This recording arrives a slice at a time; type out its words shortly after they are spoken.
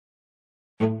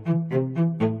Finding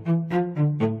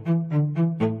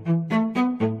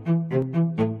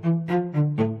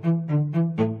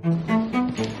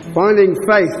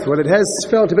faith. Well, it has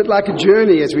felt a bit like a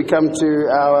journey as we come to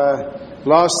our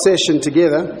last session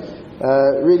together.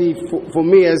 Really, for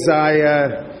me, as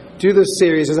I do this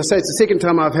series, as I say, it's the second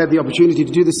time I've had the opportunity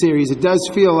to do the series. It does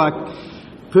feel like,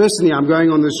 personally, I'm going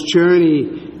on this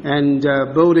journey and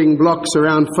building blocks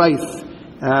around faith.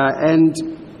 And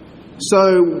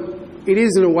so it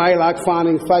is, in a way, like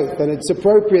finding faith. And it's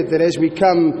appropriate that as we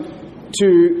come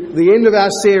to the end of our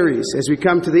series, as we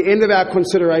come to the end of our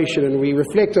consideration and we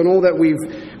reflect on all that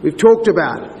we've talked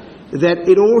about, that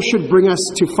it all should bring us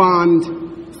to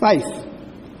find faith.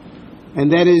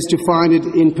 And that is to find it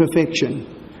in perfection.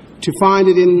 To find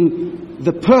it in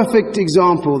the perfect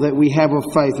example that we have of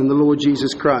faith in the Lord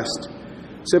Jesus Christ.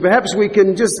 So perhaps we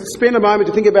can just spend a moment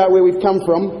to think about where we've come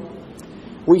from.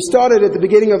 We started at the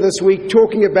beginning of this week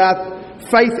talking about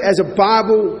faith as a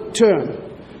Bible term.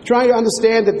 Trying to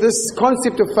understand that this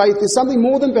concept of faith is something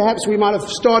more than perhaps we might have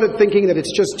started thinking, that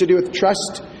it's just to do with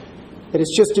trust, that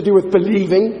it's just to do with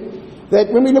believing.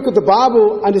 That when we look at the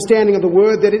Bible understanding of the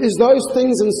Word, that it is those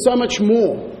things and so much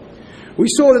more. We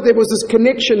saw that there was this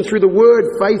connection through the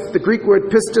word faith, the Greek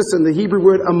word pistis and the Hebrew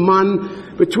word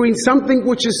aman, between something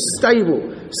which is stable,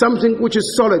 something which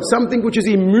is solid, something which is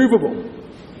immovable.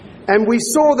 And we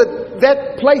saw that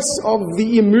that place of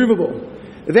the immovable,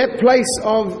 that place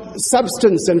of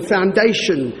substance and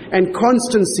foundation and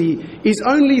constancy, is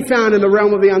only found in the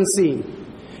realm of the unseen.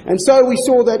 And so we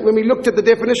saw that when we looked at the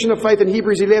definition of faith in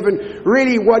Hebrews 11,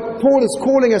 really what Paul is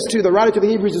calling us to, the writer to the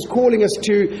Hebrews is calling us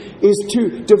to, is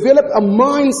to develop a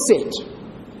mindset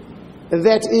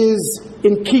that is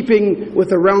in keeping with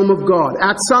the realm of God,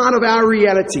 outside of our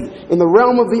reality, in the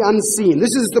realm of the unseen.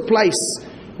 This is the place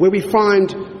where we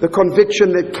find the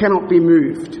conviction that cannot be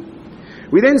moved.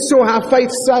 We then saw how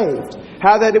faith saved,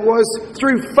 how that it was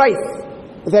through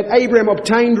faith that Abraham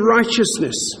obtained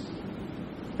righteousness.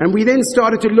 And we then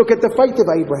started to look at the faith of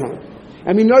Abraham.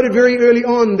 And we noted very early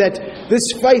on that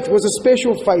this faith was a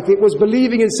special faith. It was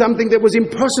believing in something that was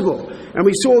impossible. And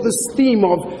we saw this theme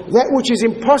of that which is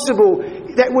impossible,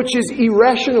 that which is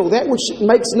irrational, that which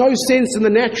makes no sense in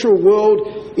the natural world,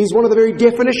 is one of the very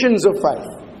definitions of faith.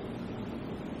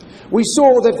 We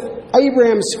saw that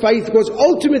Abraham's faith was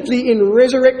ultimately in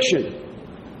resurrection,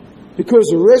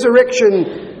 because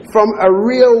resurrection from a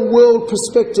real world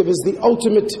perspective is the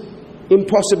ultimate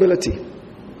impossibility.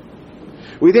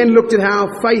 We then looked at how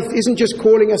faith isn't just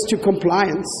calling us to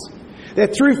compliance,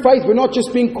 that through faith we're not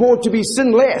just being called to be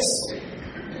sinless,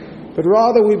 but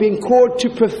rather we're being called to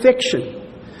perfection.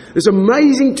 This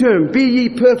amazing term, be ye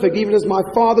perfect, even as my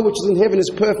Father which is in heaven is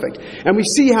perfect. And we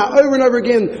see how over and over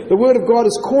again the Word of God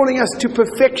is calling us to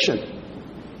perfection.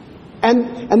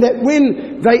 And that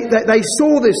when they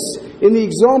saw this in the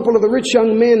example of the rich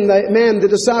young man, the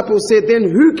disciples said, then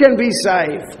who can be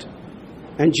saved?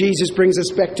 And Jesus brings us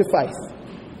back to faith.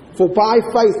 For by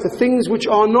faith the things which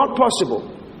are not possible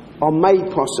are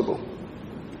made possible.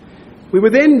 We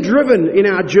were then driven in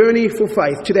our journey for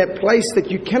faith to that place that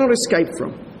you cannot escape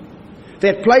from.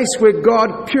 That place where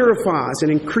God purifies and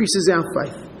increases our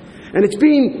faith. And it's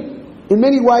been, in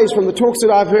many ways, from the talks that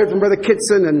I've heard from Brother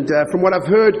Kitson and from what I've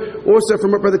heard also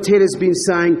from what Brother Ted has been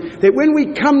saying, that when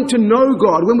we come to know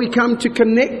God, when we come to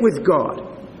connect with God,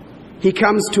 He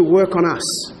comes to work on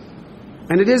us.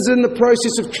 And it is in the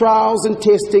process of trials and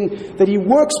testing that He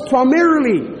works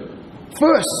primarily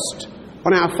first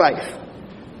on our faith,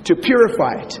 to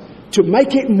purify it, to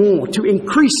make it more, to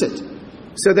increase it,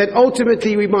 so that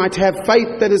ultimately we might have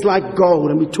faith that is like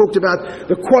gold. And we talked about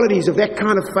the qualities of that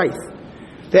kind of faith,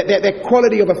 that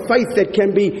quality of a faith that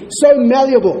can be so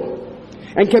malleable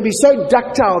and can be so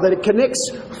ductile that it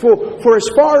connects for as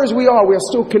far as we are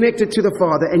still connected to the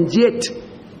Father, and yet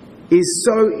is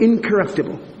so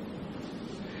incorruptible.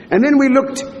 And then we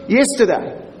looked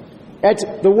yesterday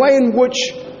at the way in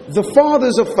which the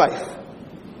fathers of faith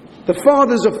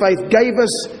gave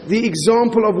us the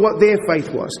example of what their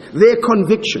faith was, their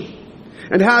conviction,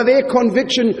 and how their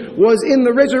conviction was in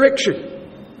the resurrection.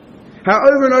 How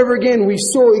over and over again we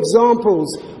saw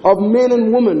examples of men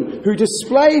and women who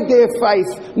displayed their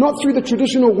faith, not through the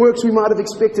traditional works we might have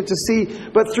expected to see,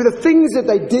 but through the things that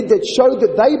they did that showed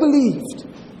that they believed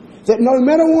that no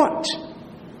matter what,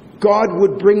 God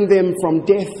would bring them from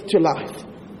death to life.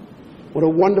 What a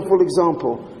wonderful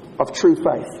example of true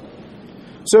faith.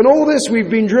 So in all this,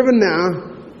 we've been driven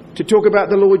now to talk about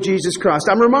the Lord Jesus Christ.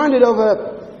 I'm reminded of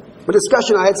a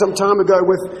discussion I had some time ago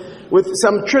with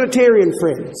some Trinitarian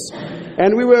friends.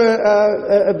 And we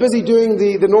were busy doing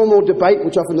the normal debate,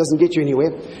 which often doesn't get you anywhere,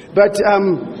 but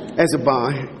as a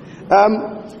by.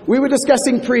 we were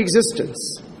discussing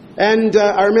pre-existence. And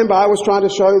I remember I was trying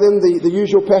to show them the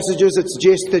usual passages that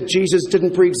suggest that Jesus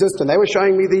didn't pre-exist, and they were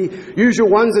showing me the usual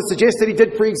ones that suggest that he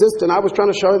did pre-exist, and I was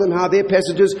trying to show them how their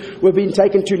passages were being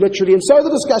taken too literally. And so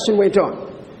the discussion went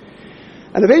on.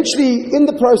 And eventually, in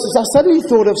the process, I suddenly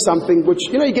thought of something which,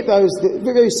 you get those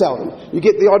very seldom. You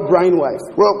get the odd brainwave.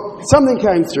 Well, something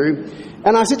came through,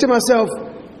 and I said to myself,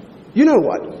 you know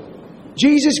what?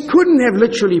 Jesus couldn't have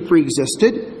literally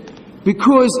pre-existed,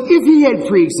 because if he had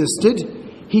pre-existed,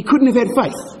 he couldn't have had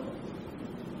faith.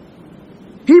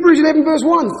 Hebrews 11 verse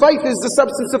 1, faith is the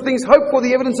substance of things hoped for,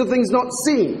 the evidence of things not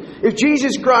seen. If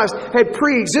Jesus Christ had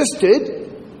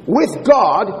pre-existed with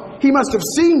God, he must have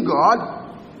seen God,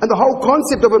 and the whole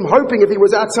concept of him hoping if he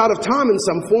was outside of time in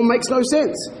some form makes no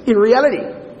sense in reality.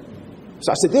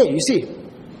 So I said, there, you see,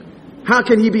 how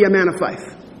can he be a man of faith?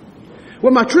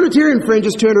 Well, my Trinitarian friend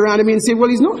just turned around to me and said, well,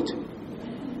 he's not.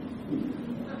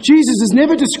 Jesus is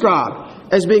never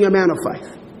described as being a man of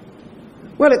faith.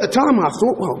 Well, at the time I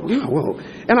thought, well.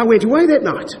 And I went away that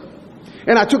night.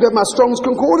 And I took out my Strong's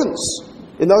Concordance.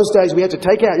 In those days we had to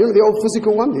take out, the old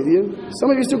physical one, did you?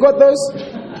 Some of you still got those?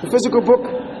 The physical book?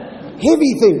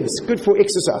 Heavy things, good for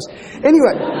exercise.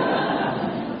 Anyway,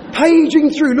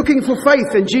 paging through, looking for faith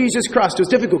in Jesus Christ. It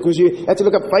was difficult because you had to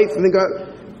look up faith and then go,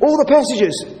 all the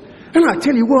passages. And I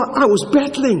tell you what, I was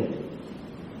battling.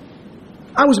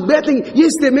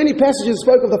 Yes, there are many passages that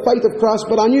spoke of the faith of Christ,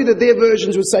 but I knew that their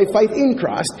versions would say faith in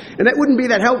Christ, and that wouldn't be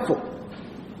that helpful.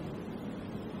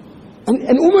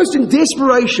 And almost in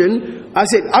desperation, I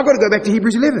said, I've got to go back to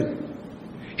Hebrews 11.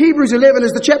 Hebrews 11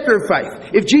 is the chapter of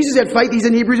faith. If Jesus had faith, he's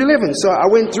in Hebrews 11. So I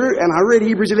went through and I read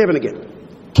Hebrews 11 again.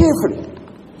 Carefully.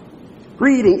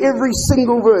 Reading every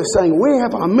single verse, saying, where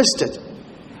have I missed it?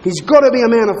 He's got to be a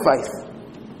man of faith.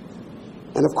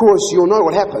 And of course, you'll know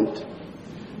what happened.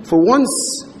 For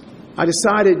once, I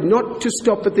decided not to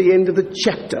stop at the end of the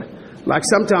chapter, like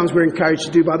sometimes we're encouraged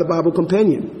to do by the Bible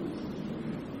Companion.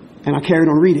 And I carried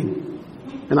on reading.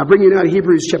 And I bring you now to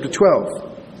Hebrews chapter 12.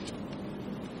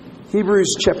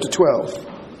 Hebrews chapter 12.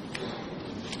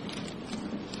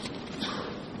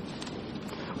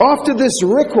 After this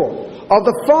record of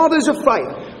the fathers of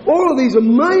faith, all of these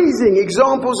amazing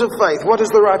examples of faith, what does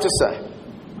the writer say?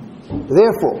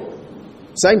 Therefore,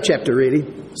 same chapter really,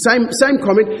 same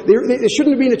comment, there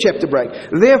shouldn't have been a chapter break.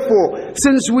 Therefore,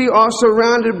 since we are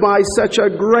surrounded by such a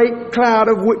great cloud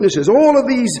of witnesses, all of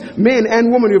these men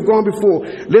and women who have gone before,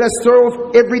 let us throw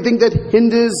off everything that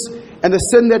hinders and the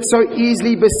sin that so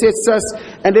easily besets us,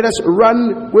 and let us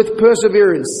run with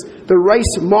perseverance the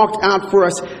race marked out for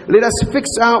us. Let us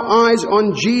fix our eyes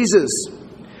on Jesus,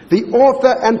 the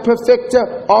author and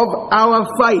perfecter of our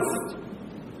faith.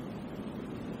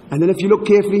 And then if you look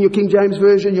carefully in your King James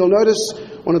Version, you'll notice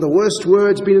one of the worst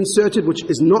words being inserted, which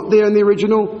is not there in the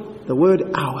original, the word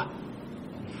our.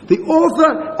 The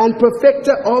author and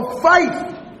perfecter of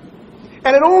faith.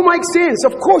 And it all makes sense.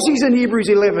 Of course he's in Hebrews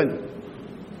 11.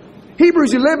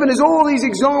 Hebrews 11 is all these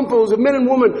examples of men and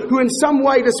women who in some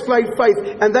way displayed faith,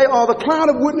 and they are the cloud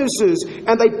of witnesses,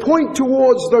 and they point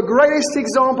towards the greatest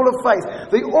example of faith,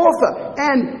 the author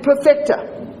and perfecter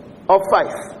of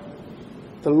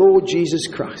faith, the Lord Jesus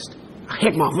Christ. I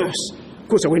had my verse. Of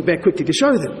course, I went back quickly to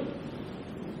show them.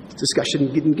 This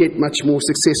discussion didn't get much more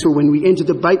successful. When we enter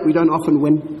debate, we don't often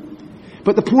win.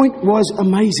 But the point was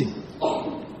amazing.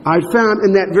 I found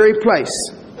in that very place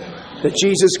that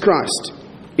Jesus Christ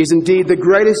is indeed the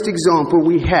greatest example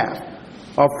we have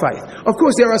of faith. Of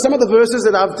course, there are some of the verses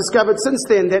that I've discovered since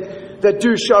then that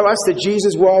do show us that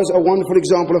Jesus was a wonderful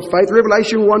example of faith.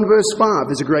 Revelation 1 verse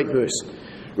 5 is a great verse.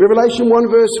 Revelation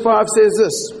 1 verse 5 says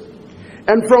this,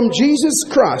 and from Jesus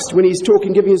Christ, when he's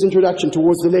talking, giving his introduction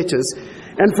towards the letters,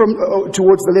 and from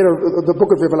towards the letter of the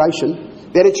book of Revelation,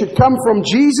 that it should come from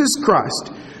Jesus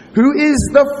Christ, who is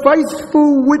the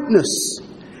faithful witness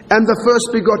and the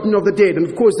first begotten of the dead. And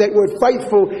of course that word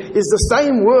faithful is the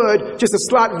same word, just a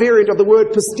slight variant of the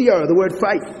word pistio, the word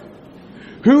faith.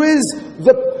 Who is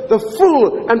the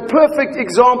full and perfect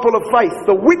example of faith,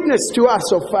 the witness to us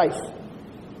of faith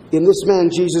in this man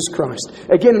Jesus Christ.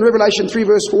 Again in Revelation 3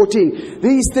 verse 14,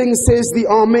 these things says the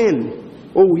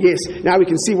Amen. Oh yes, now we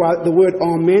can see why the word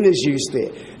Amen is used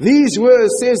there. These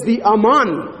words says the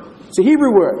Aman. It's a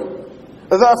Hebrew word.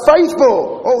 The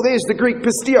faithful, oh there's the Greek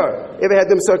pistio, ever had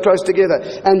them so close together,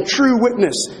 and true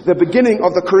witness, the beginning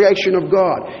of the creation of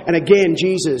God. And again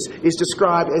Jesus is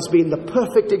described as being the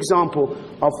perfect example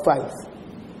of faith.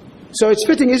 So it's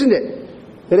fitting, isn't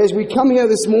it, that as we come here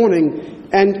this morning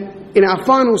and in our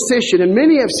final session, and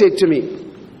many have said to me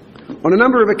on a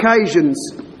number of occasions,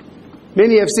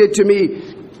 many have said to me,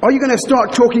 Are you going to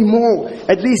start talking more,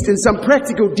 at least in some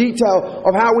practical detail,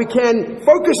 of how we can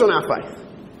focus on our faith?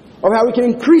 Of how we can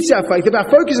increase our faith? If our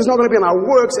focus is not going to be on our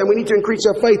works and we need to increase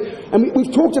our faith, and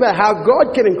we've talked about how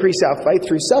God can increase our faith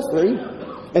through suffering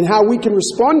and how we can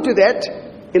respond to that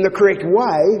in the correct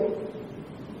way.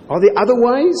 Are there other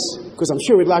ways? Because I'm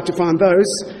sure we'd like to find those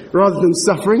rather than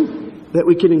suffering, that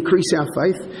we can increase our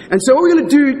faith. And so what we're going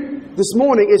to do this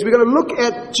morning is we're going to look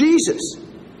at Jesus.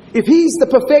 If he's the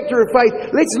perfecter of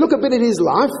faith, let's look a bit at his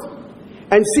life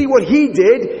and see what he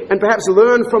did and perhaps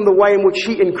learn from the way in which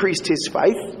he increased his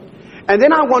faith. And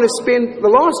then I want to spend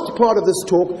the last part of this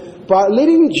talk by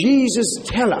letting Jesus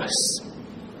tell us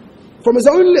from his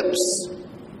own lips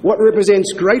what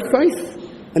represents great faith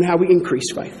and how we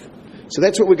increase faith. So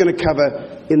that's what we're going to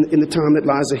cover in the time that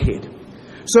lies ahead.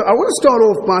 So I want to start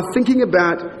off by thinking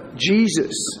about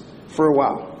Jesus for a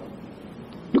while.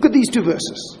 Look at these two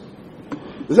verses.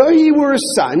 Though he were a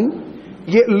son,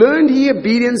 yet learned he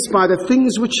obedience by the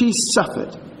things which he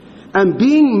suffered. And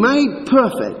being made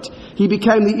perfect, he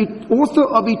became the author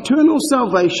of eternal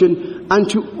salvation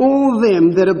unto all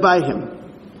them that obey him.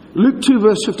 Luke 2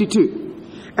 verse 52.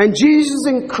 And Jesus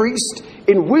increased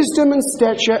in wisdom and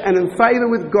stature and in favour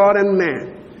with God and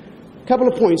man. A couple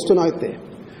of points to note there.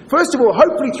 First of all,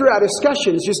 hopefully through our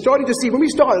discussions, you're starting to see, when we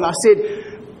started, I said,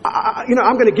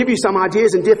 I'm going to give you some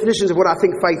ideas and definitions of what I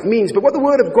think faith means. But what the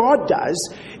Word of God does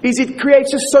is it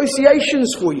creates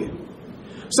associations for you.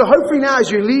 So hopefully now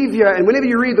as you leave here and whenever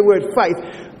you read the word faith,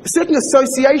 certain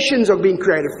associations are being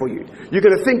created for you. You're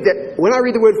going to think that when I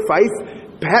read the word faith,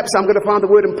 perhaps I'm going to find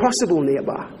the word impossible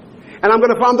nearby. And I'm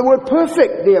going to find the word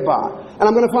perfect nearby. And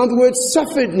I'm going to find the word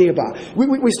suffered nearby.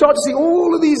 We start to see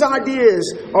all of these ideas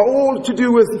are all to do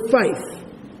with faith.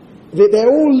 They're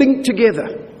all linked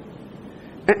together.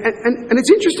 And it's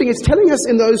interesting, it's telling us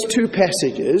in those two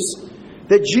passages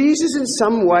that Jesus in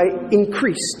some way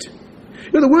increased.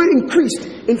 Now the word increased,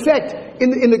 in fact,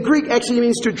 in the Greek actually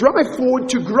means to drive forward,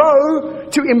 to grow,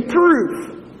 to improve.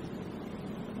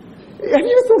 Have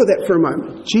you ever thought of that for a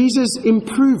moment? Jesus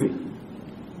improving.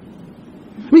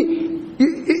 I mean,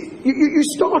 you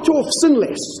start off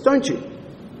sinless, don't you?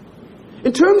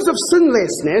 In terms of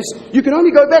sinlessness, you can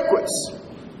only go backwards.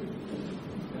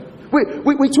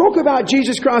 We talk about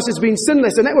Jesus Christ as being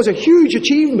sinless, and that was a huge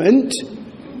achievement,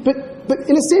 but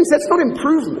in a sense, that's not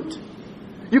improvement.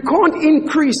 You can't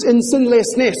increase in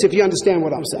sinlessness, if you understand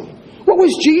what I'm saying. What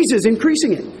was Jesus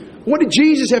increasing in? What did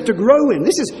Jesus have to grow in?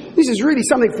 This is really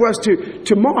something for us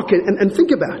to mark and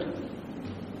think about.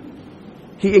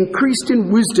 He increased in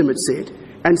wisdom, it said,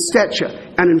 and stature,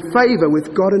 and in favour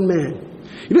with God and man.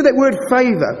 You know that word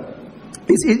favour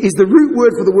is the root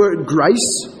word for the word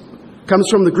grace. Comes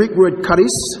from the Greek word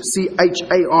charis,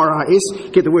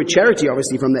 C-H-A-R-I-S. Get the word charity,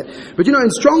 obviously, from that. But you know, in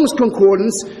Strong's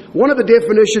Concordance, one of the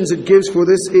definitions it gives for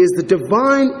this is the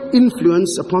divine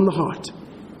influence upon the heart.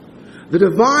 The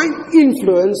divine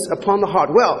influence upon the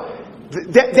heart. Well,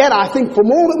 that I think,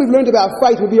 from all that we've learned about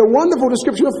faith, would be a wonderful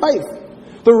description of faith.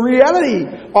 The reality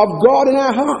of God in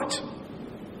our heart.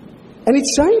 And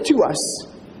it's saying to us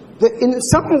that in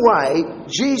some way,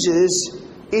 Jesus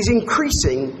is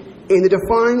increasing in the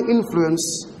divine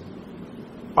influence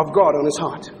of God on his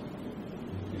heart.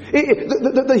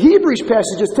 The Hebrews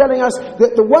passage is telling us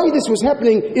that the way this was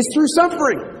happening is through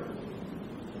suffering.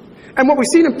 And what we've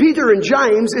seen in Peter and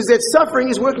James is that suffering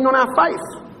is working on our faith.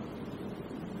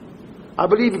 I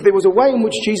believe if there was a way in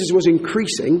which Jesus was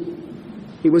increasing,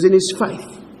 it was in his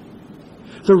faith.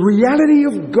 The reality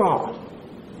of God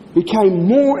became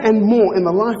more and more in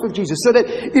the life of Jesus. So that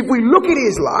if we look at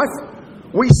his life,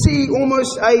 we see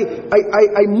almost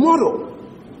a model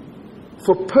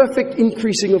for perfect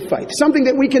increasing of faith. Something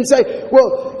that we can say,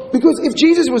 well, because if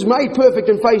Jesus was made perfect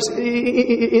in faith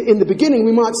in the beginning,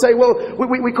 we might say, well,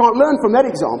 we can't learn from that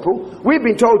example. We've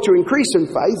been told to increase in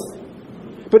faith.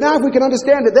 But now if we can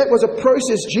understand that was a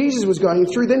process Jesus was going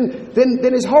through,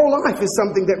 then his whole life is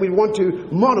something that we want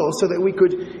to model so that we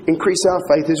could increase our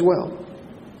faith as well.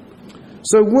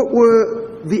 So what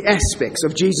were the aspects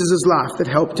of Jesus' life that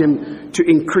helped him to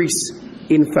increase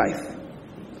in faith?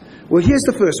 Well, here's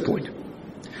the first point.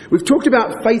 We've talked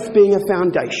about faith being a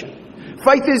foundation.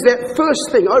 Faith is that first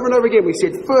thing. Over and over again we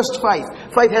said, first faith.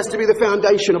 Faith has to be the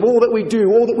foundation of all that we do,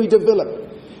 all that we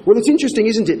develop. Well, it's interesting,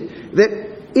 isn't it, that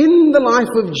in the life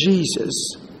of Jesus,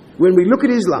 when we look at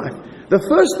his life, the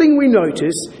first thing we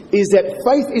notice is that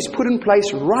faith is put in place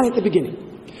right at the beginning.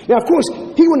 Now, of course,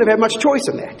 he wouldn't have had much choice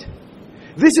in that.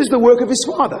 This is the work of his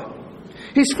Father.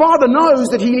 His Father knows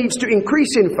that he needs to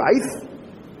increase in faith.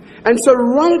 And so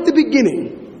right at the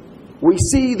beginning, we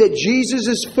see that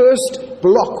Jesus' first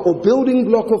block or building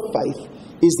block of faith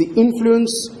is the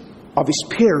influence of his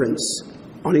parents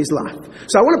on his life.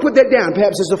 So I want to put that down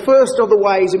perhaps as the first of the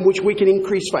ways in which we can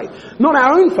increase faith. Not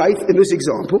our own faith in this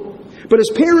example, but as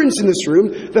parents in this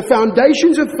room, the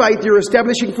foundations of faith you're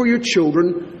establishing for your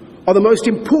children are the most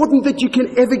important that you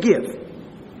can ever give.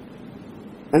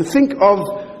 And think of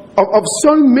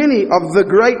so many of the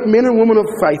great men and women of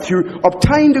faith who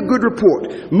obtained a good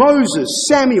report. Moses,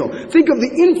 Samuel. Think of the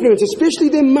influence, especially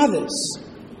their mothers,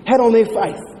 had on their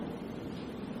faith.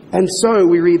 And so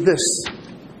we read this.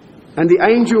 And the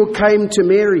angel came to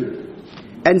Mary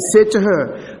and said to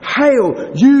her,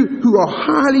 "Hail, you who are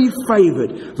highly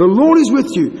favoured. The Lord is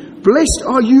with you. Blessed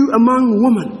are you among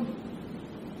women."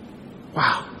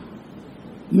 Wow.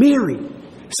 Mary,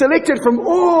 selected from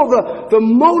all the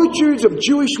multitudes of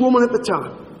Jewish women at the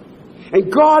time.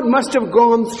 And God must have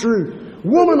gone through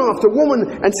woman after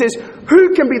woman and says,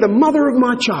 who can be the mother of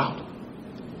my child?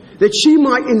 That she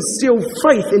might instill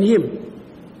faith in him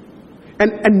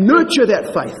and nurture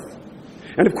that faith.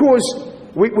 And of course,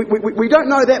 we don't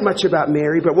know that much about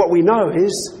Mary, but what we know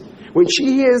is when she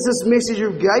hears this message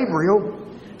of Gabriel,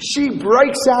 she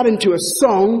breaks out into a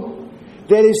song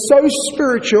that is so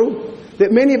spiritual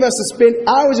that many of us have spent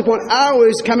hours upon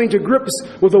hours coming to grips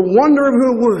with the wonder of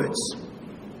her words.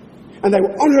 And they were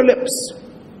on her lips.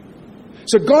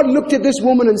 So God looked at this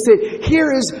woman and said,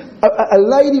 here is a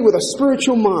lady with a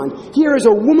spiritual mind. Here is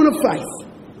a woman of faith.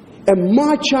 And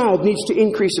my child needs to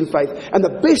increase in faith. And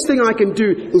the best thing I can do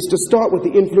is to start with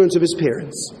the influence of his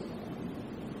parents.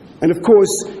 And of course,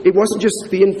 it wasn't just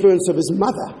the influence of his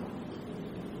mother,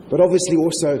 but obviously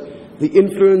also the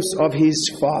influence of his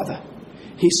father.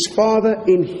 His Father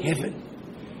in heaven.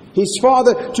 His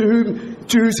Father to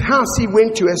whose house he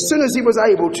went to as soon as he was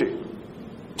able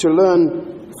to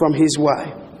learn from his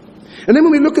way. And then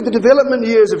when we look at the development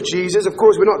years of Jesus, of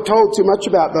course we're not told too much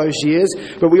about those years,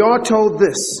 but we are told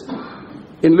this.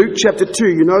 In Luke chapter 2,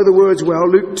 you know the words well,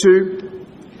 Luke 2,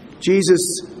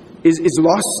 Jesus is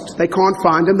lost. They can't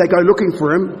find him. They go looking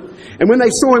for him. And when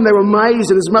they saw him, they were amazed.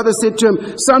 And his mother said to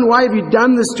him, "Son, why have you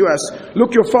done this to us?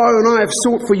 Look, your father and I have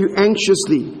sought for you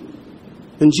anxiously."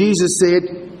 And Jesus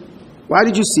said, "Why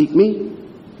did you seek me?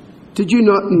 Did you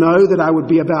not know that I would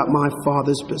be about my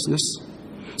Father's business?"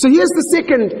 So here's the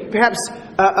second, perhaps,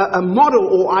 a model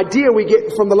or idea we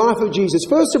get from the life of Jesus.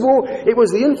 First of all, it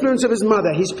was the influence of his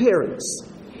mother, his parents.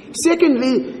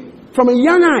 Secondly, from a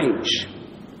young age,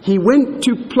 he went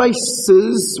to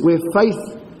places where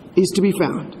faith is to be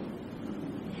found.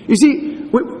 You see,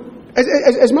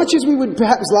 as much as we would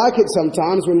perhaps like it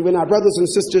sometimes when our brothers and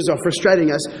sisters are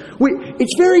frustrating us,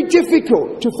 it's very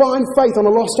difficult to find faith on a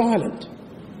lost island.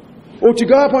 Or to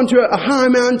go up onto a high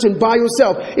mountain by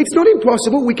yourself. It's not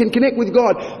impossible, we can connect with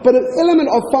God. But an element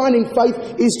of finding faith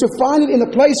is to find it in the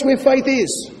place where faith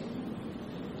is.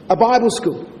 A Bible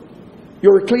school.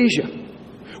 Your ecclesia.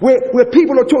 Where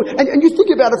people are taught. And you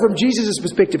think about it from Jesus'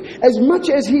 perspective. As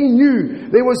much as he knew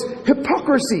there was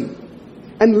hypocrisy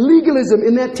and legalism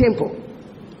in that temple,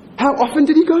 how often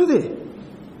did he go there?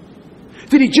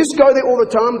 Did he just go there all the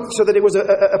time so that it was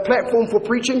a platform for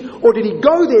preaching? Or did he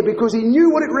go there because he knew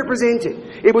what it represented?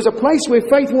 It was a place where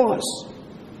faith was.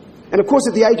 And of course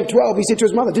at the age of 12 he said to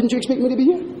his mother, "Didn't you expect me to be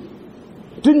here?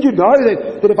 Didn't you know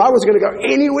that if I was going to go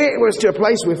anywhere, it was to a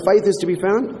place where faith is to be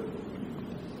found?"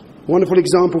 Wonderful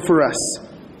example for us.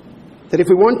 That if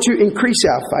we want to increase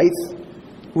our faith,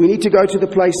 we need to go to the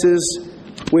places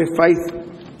where faith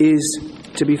is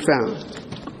to be found.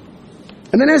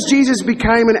 And then as Jesus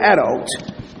became an adult,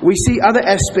 we see other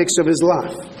aspects of his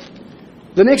life.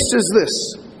 The next is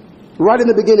this. Right in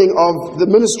the beginning of the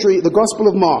ministry, the Gospel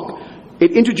of Mark,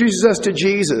 it introduces us to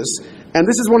Jesus. And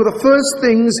this is one of the first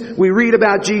things we read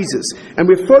about Jesus. And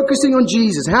we're focusing on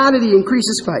Jesus. How did he increase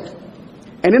his faith?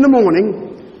 And in the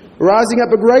morning, rising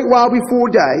up a great while before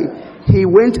day, he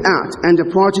went out and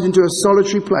departed into a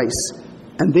solitary place.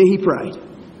 And there he prayed.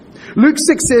 Luke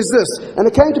 6 says this, "And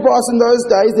it came to pass in those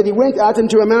days that he went out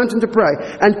into a mountain to pray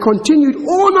and continued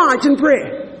all night in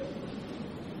prayer."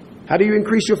 How do you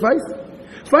increase your faith?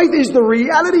 Faith is the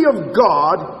reality of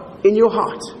God in your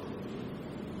heart.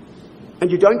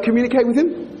 And you don't communicate with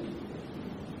him?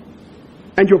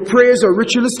 And your prayers are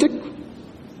ritualistic?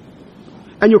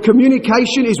 And your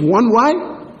communication is one way?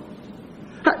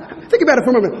 Think about it for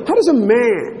a moment. How does a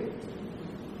man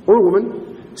or a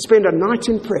woman spend a night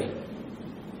in prayer?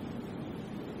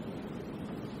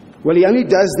 Well, he only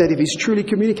does that if he's truly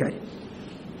communicating.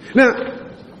 Now,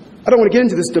 I don't want to get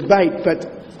into this debate, but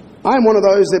I'm one of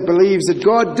those that believes that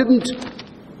God didn't,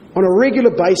 on a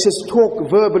regular basis, talk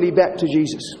verbally back to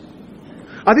Jesus.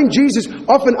 I think Jesus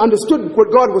often understood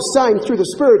what God was saying through the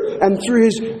Spirit and through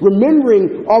his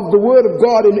remembering of the Word of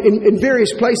God in various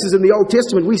places in the Old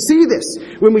Testament. We see this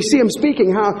when we see him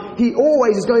speaking, how he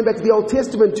always is going back to the Old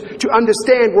Testament to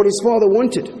understand what his Father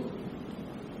wanted.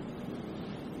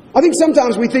 I think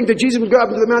sometimes we think that Jesus would go up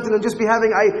into the mountain and just be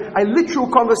having a literal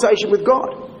conversation with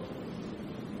God.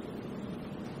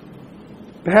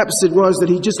 Perhaps it was that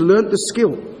he just learnt the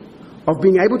skill of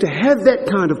being able to have that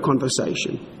kind of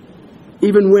conversation,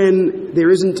 even when there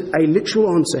isn't a literal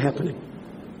answer happening.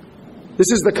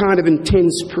 This is the kind of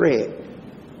intense prayer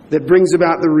that brings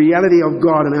about the reality of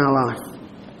God in our life.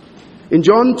 In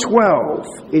John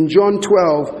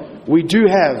 12, we do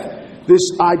have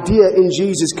this idea in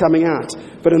Jesus coming out.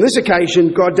 But on this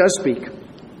occasion, God does speak.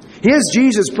 Here's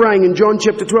Jesus praying in John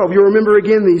chapter 12. You'll remember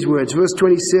again these words, verse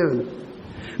 27.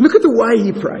 Look at the way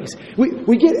he prays.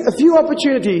 We get a few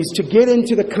opportunities to get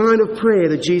into the kind of prayer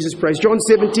that Jesus prays. John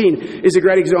 17 is a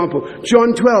great example.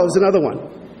 John 12 is another one.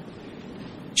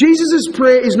 Jesus'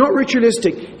 prayer is not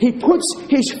ritualistic. He puts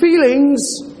his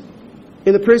feelings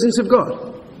in the presence of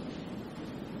God.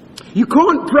 You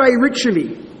can't pray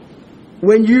ritually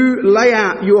when you lay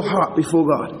out your heart before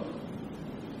God.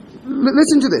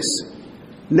 Listen to this.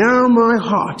 Now my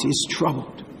heart is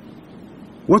troubled.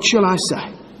 What shall I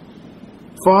say?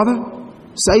 Father,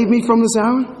 save me from this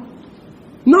hour?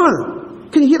 No.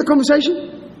 Can you hear the conversation?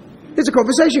 There's a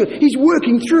conversation. He's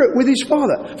working through it with his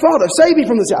Father. Father, save me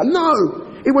from this hour. No.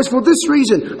 It was for this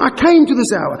reason. I came to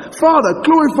this hour. Father,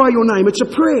 glorify your name. It's a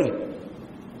prayer.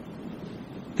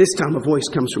 This time a voice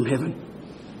comes from heaven.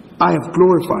 I have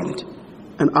glorified it,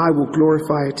 and I will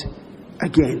glorify it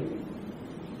again.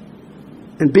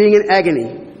 And being in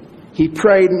agony, he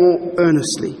prayed more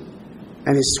earnestly.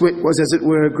 And his sweat was, as it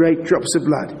were, great drops of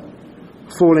blood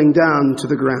falling down to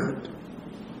the ground.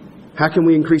 How can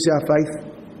we increase our faith?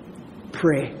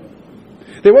 Prayer.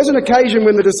 There was an occasion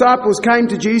when the disciples came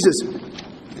to Jesus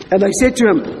and they said to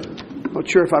him, not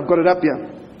sure if I've got it up here.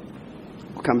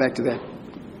 We'll come back to that.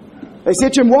 They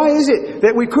said to him, why is it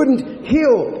that we couldn't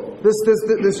heal this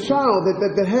child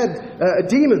that had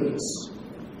demons?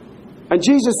 And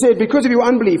Jesus said, because of your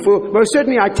unbelief, for most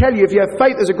certainly I tell you, if you have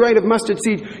faith as a grain of mustard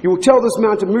seed, you will tell this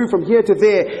mountain, move from here to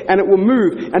there, and it will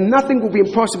move, and nothing will be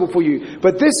impossible for you.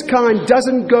 But this kind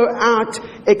doesn't go out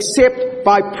except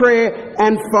by prayer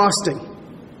and fasting.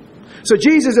 So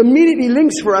Jesus immediately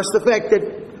links for us the fact that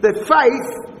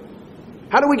faith,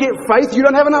 how do we get faith? You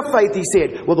don't have enough faith, he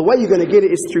said. Well, the way you're going to get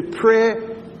it is through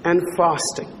prayer and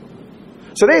fasting.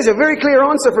 So there's a very clear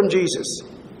answer from Jesus.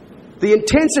 The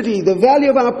intensity, the value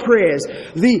of our prayers,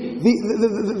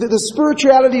 the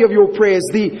spirituality of your prayers,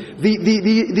 the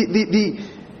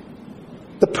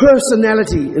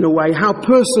personality, in a way, how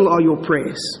personal are your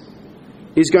prayers,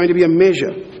 is going to be a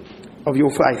measure of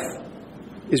your faith,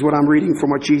 is what I'm reading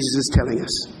from what Jesus is telling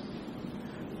us.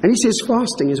 And he says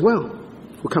fasting as well.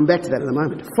 We'll come back to that in a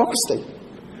moment. Fasting.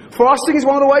 Fasting is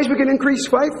one of the ways we can increase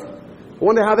faith. I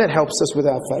wonder how that helps us with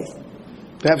our faith.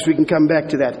 Perhaps we can come back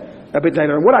to that a bit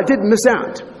later. And what I did miss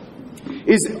out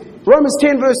is Romans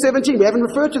 10 verse 17. We haven't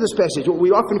referred to this passage.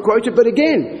 We often quote it, but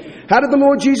again, how did the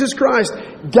Lord Jesus Christ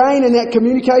gain in that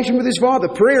communication with his Father?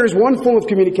 Prayer is one form of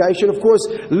communication. Of course,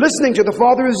 listening to the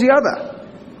Father is the other.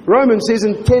 Romans says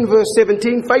in 10 verse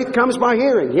 17, faith comes by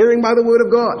hearing, hearing by the word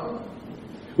of God.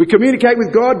 We communicate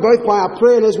with God both by our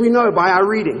prayer and, as we know, by our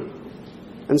reading.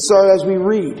 And so as we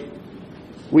read,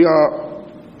 we are,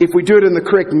 if we do it in the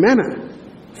correct manner,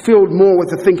 filled more with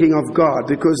the thinking of God,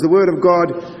 because the Word of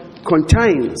God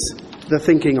contains the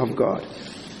thinking of God.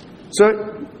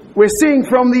 So we're seeing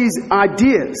from these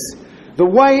ideas the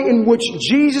way in which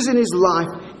Jesus in his life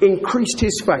increased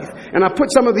his faith. And I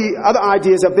put some of the other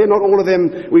ideas up there, not all of them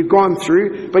we've gone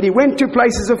through, but he went to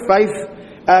places of faith.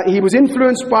 He was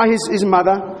influenced by his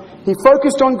mother. He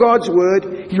focused on God's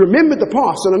Word. He remembered the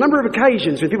past. On a number of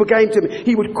occasions when people came to him,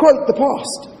 he would quote the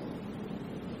past.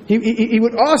 He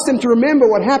would ask them to remember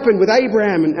what happened with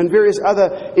Abraham and various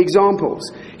other examples.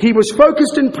 He was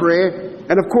focused in prayer.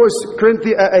 And of course,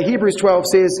 Hebrews 12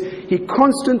 says he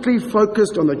constantly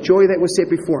focused on the joy that was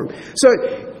set before him. So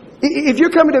if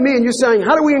you're coming to me and you're saying,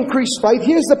 how do we increase faith?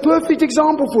 Here's the perfect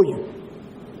example for you.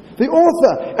 The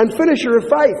author and finisher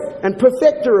of faith and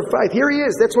perfecter of faith. Here he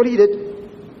is. That's what he did.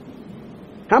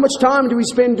 How much time do we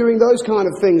spend doing those kind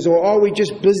of things? Or are we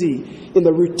just busy in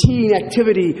the routine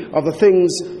activity of the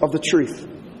things of the truth?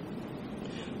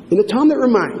 In the time that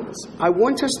remains, I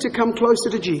want us to come closer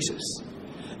to Jesus.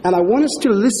 And I want us to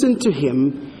listen to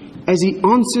him as he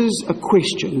answers a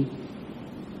question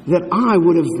that I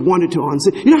would have wanted to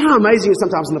answer. You know how amazing it is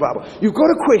sometimes in the Bible? You've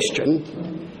got a question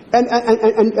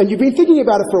And you've been thinking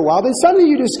about it for a while, then suddenly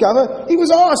you discover it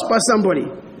was asked by somebody.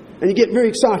 And you get very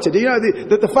excited. You know,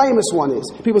 the famous one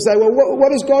is, people say, well,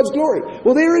 what is God's glory?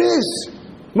 Well, there it is.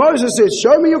 Moses says,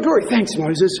 show me your glory. Thanks,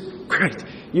 Moses. Great.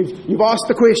 You've asked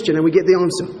the question and we get the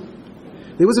answer.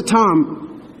 There was a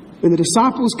time when the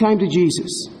disciples came to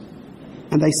Jesus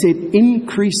and they said,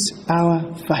 increase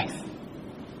our faith.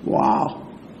 Wow.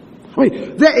 I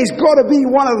mean, that has got to be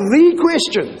one of the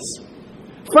questions.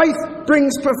 Faith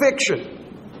brings perfection.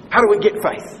 How do we get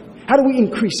faith? How do we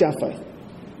increase our faith?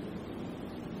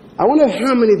 I wonder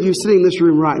how many of you sitting in this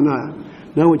room right now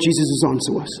know what Jesus'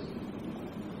 answer was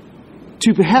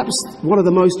to perhaps one of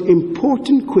the most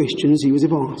important questions he was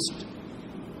ever asked.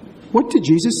 What did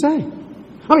Jesus say?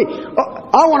 I mean,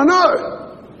 I want to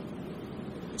know.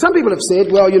 Some people have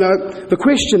said, well, you know, the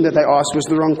question that they asked was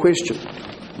the wrong question.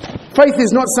 Faith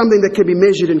is not something that can be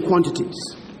measured in quantities.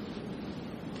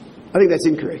 I think that's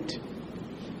incorrect.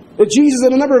 But Jesus,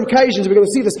 on a number of occasions, we're going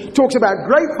to see this, talks about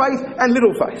great faith and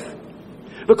little faith.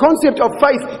 The concept of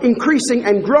faith increasing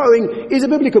and growing is a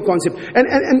biblical concept.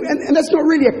 And that's not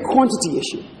really a quantity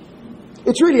issue.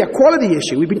 It's really a quality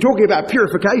issue. We've been talking about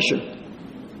purification.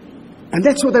 And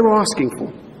that's what they were asking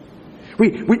for.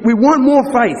 We want more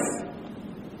faith.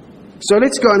 So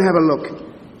let's go and have a look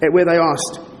at where they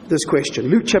asked this question.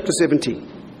 Luke chapter 17.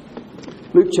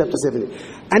 Luke chapter 17.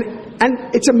 And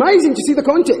it's amazing to see the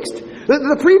context.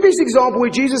 The previous example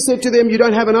where Jesus said to them, you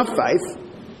don't have enough faith,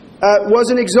 was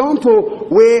an example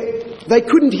where they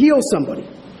couldn't heal somebody.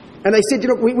 And they said, you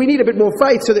know, we need a bit more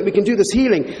faith so that we can do this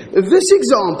healing. This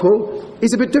example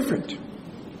is a bit different.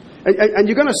 And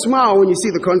you're going to smile when you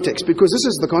see the context, because this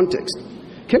is the context.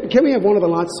 Can we have one of the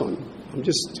lights on? I'm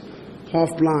just half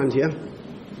blind here.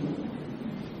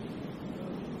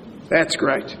 That's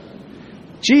great.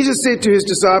 Jesus said to his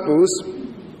disciples,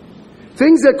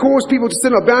 things that cause people to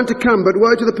sin are bound to come, but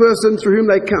woe to the person through whom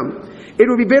they come. It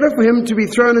would be better for him to be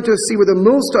thrown into a sea with a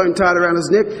millstone tied around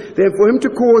his neck than for him to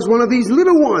cause one of these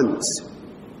little ones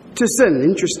to sin.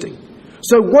 Interesting.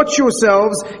 So watch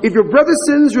yourselves. If your brother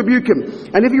sins, rebuke him.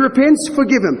 And if he repents,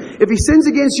 forgive him. If he sins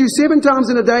against you 7 times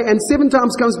in a day and 7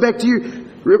 times comes back to you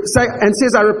and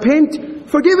says, I repent,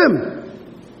 forgive him.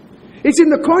 It's in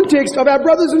the context of our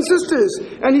brothers and sisters.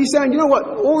 And he's saying, you know what?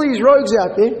 All these rogues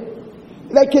out there,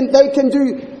 they can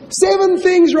do 7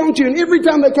 things wrong to you, and every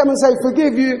time they come and say,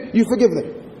 forgive you, you forgive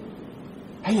them.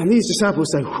 Hey, and these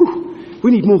disciples say,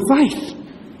 we need more faith.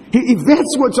 If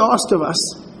that's what's asked of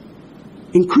us,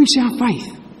 increase our faith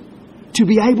to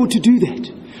be able to do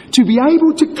that. To be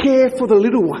able to care for the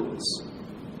little ones.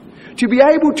 To be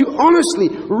able to honestly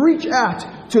reach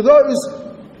out to those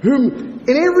whom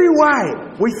in every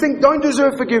way we think don't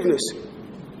deserve forgiveness.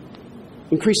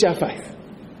 Increase our faith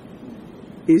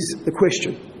is the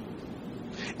question.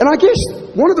 And I guess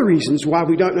one of the reasons why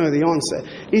we don't know the answer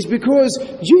is because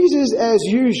Jesus, as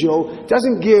usual,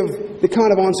 doesn't give the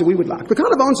kind of answer we would like. The kind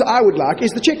of answer I would like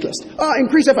is the checklist.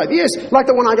 Increase our faith. Yes, like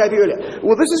the one I gave you earlier.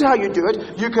 Well, this is how you do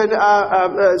it. You can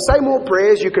say more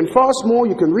prayers, you can fast more,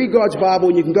 you can read God's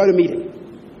Bible, and you can go to meeting.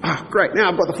 Great.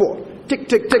 Now I've got the 4. Tick,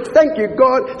 tick, tick. Thank you,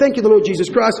 God. Thank you, the Lord Jesus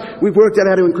Christ. We've worked out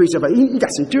how to increase our faith. He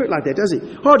doesn't do it like that, does he?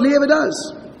 Hardly ever does.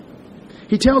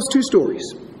 He tells 2 stories.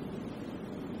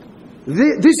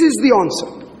 This is the answer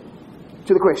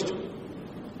to the question.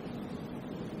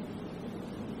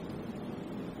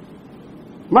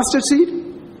 Mustard seed,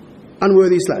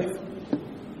 unworthy slave.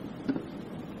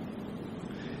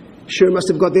 Sure must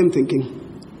have got them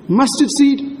thinking. Mustard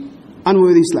seed,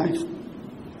 unworthy slave.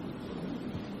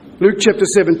 Luke chapter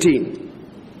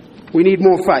 17. We need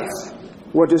more faith.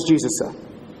 What does Jesus say?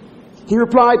 He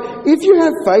replied, if you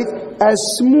have faith as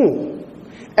small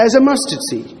as a mustard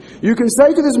seed, you can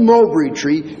say to this mulberry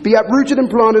tree, be uprooted and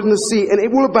planted in the sea, and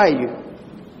it will obey you.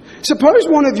 Suppose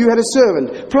one of you had a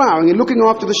servant ploughing and looking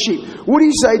after the sheep. Would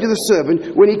he say to the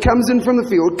servant, when he comes in from the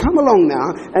field, come along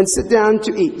now and sit down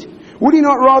to eat? Would he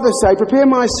not rather say, prepare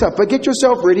my supper, get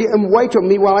yourself ready, and wait on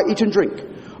me while I eat and drink?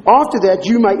 After that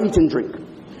you may eat and drink.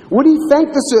 Would he thank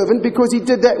the servant because he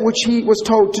did that which he was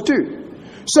told to do?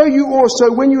 So you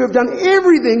also, when you have done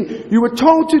everything you were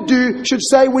told to do, should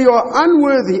say, we are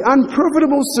unworthy,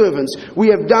 unprofitable servants. We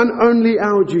have done only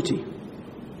our duty.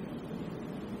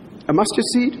 A mustard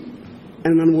seed and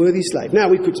an unworthy slave. Now,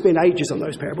 we could spend ages on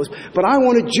those parables, but I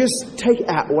want to just take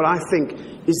out what I think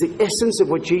is the essence of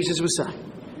what Jesus was saying.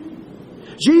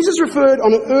 Jesus referred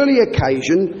on an early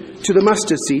occasion to the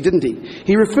mustard seed, didn't he?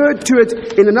 He referred to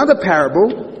it in another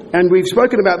parable. And we've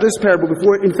spoken about this parable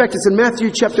before. In fact, it's in Matthew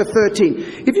chapter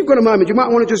 13. If you've got a moment, you might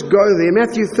want to just go there.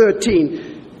 Matthew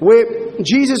 13, where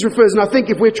Jesus refers, and I think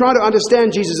if we're trying to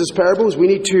understand Jesus' parables, we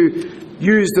need to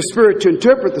use the Spirit to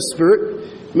interpret the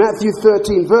Spirit. Matthew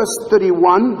 13, verse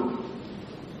 31,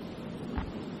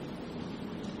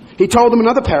 he told them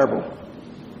another parable.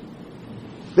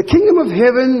 The kingdom of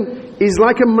heaven is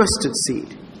like a mustard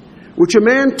seed, which a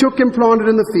man took and planted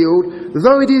in the field,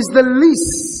 though it is the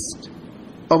least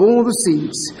of all the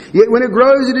seeds. Yet when it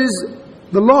grows, it is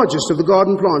the largest of the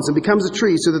garden plants and becomes a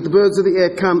tree, so that the birds of the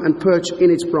air come and perch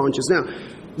in its branches. Now,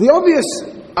 the obvious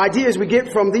ideas we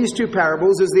get from these two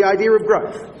parables is the idea of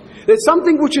growth. That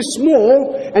something which is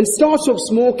small and starts off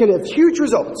small can have huge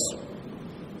results.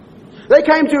 They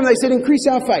came to him and they said, increase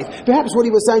our faith. Perhaps what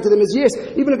he was saying to them is, yes,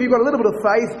 even if you've got a little bit of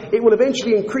faith, it will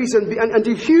eventually increase and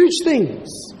do huge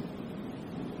things.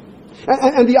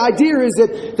 And the idea is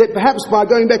that perhaps by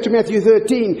going back to Matthew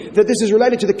 13, that this is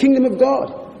related to the kingdom of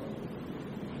God.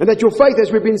 And that your faith,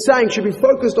 as we've been saying, should be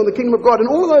focused on the kingdom of God. And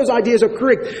all of those ideas are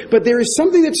correct. But there is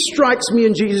something that strikes me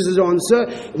in Jesus' answer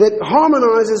that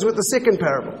harmonizes with the second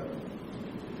parable.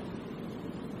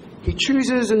 He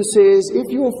chooses and says,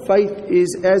 if your faith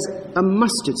is as a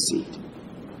mustard seed,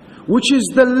 which is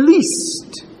the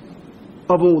least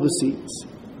of all the seeds.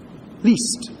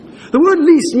 Least. The word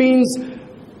least means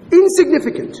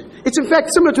insignificant. It's in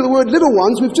fact similar to the word little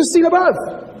ones we've just seen above.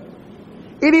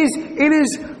 It is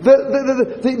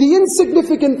the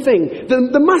insignificant thing,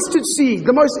 the mustard seed,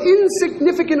 the most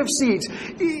insignificant of seeds.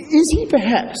 Is he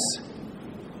perhaps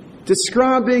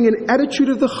describing an attitude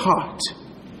of the heart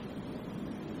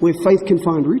where faith can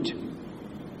find root?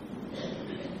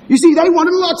 You see, they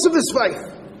wanted lots of this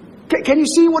faith. Can you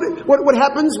see what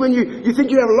happens when you think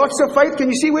you have lots of faith? Can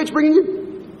you see where it's bringing you?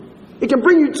 It can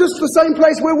bring you just the same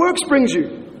place where works brings you.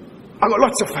 I've got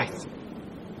lots of faith.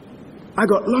 I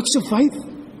got lots of faith.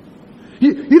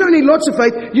 You don't need lots of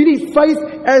faith. You need faith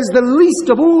as the least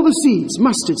of all the seeds,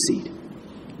 mustard seed.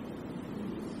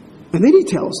 And then he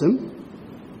tells them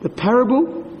the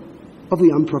parable of the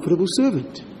unprofitable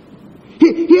servant.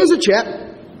 Here's a chap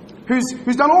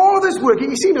who's done all of this work.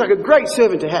 He seems like a great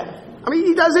servant to have. I mean,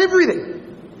 he does everything.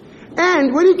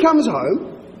 And when he comes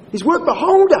home, he's worked the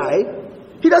whole day.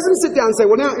 He doesn't sit down and say,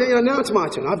 well, now it's my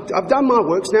turn. I've done my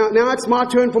works. Now it's my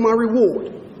turn for my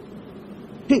reward.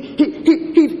 He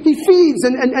feeds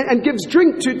and gives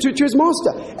drink to his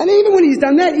master. And even when he's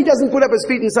done that, he doesn't put up his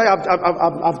feet and say,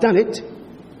 I've done it.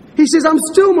 He says, I'm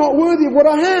still not worthy of what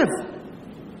I have.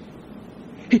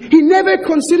 He never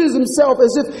considers himself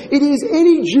as if it is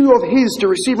any due of his to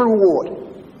receive a reward.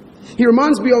 He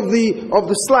reminds me of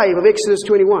the slave of Exodus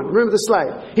 21. Remember the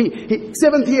slave? He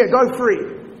 7th year, go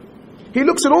free. He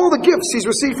looks at all the gifts he's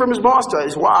received from his master,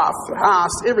 his wife,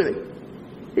 house, everything.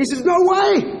 He says, no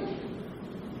way.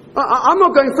 I'm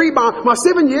not going free. My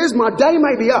 7 years, my day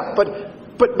may be up, but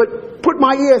put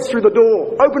my ear through the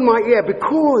door. Open my ear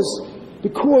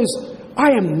because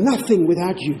I am nothing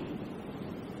without you.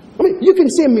 I mean, you can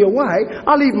send me away.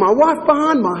 I'll leave my wife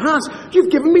behind, my house.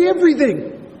 You've given me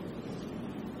everything.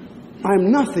 I am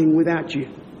nothing without you.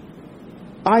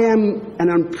 I am an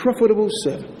unprofitable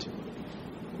servant.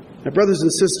 Now, brothers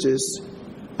and sisters,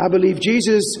 I believe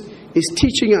Jesus is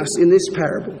teaching us in this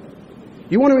parable.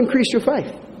 You want to increase your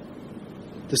faith?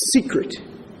 The secret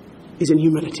is in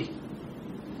humility.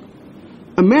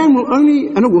 A man will only,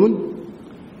 and a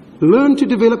woman, learn to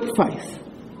develop faith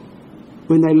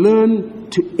when they learn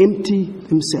to empty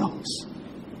themselves.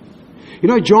 You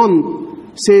know,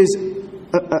 John says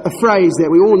a phrase that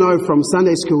we all know from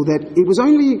Sunday school, that it was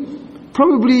only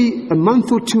probably a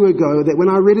month or two ago that when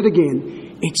I read it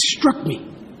again, it struck me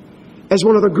as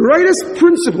one of the greatest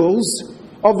principles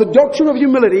of the doctrine of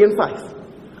humility and faith.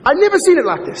 I'd never seen it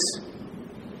like this.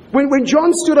 When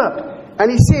John stood up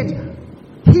and he said,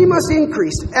 he must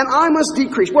increase and I must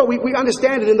decrease. Well, we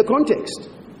understand it in the context.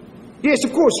 Yes,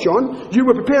 of course, John, you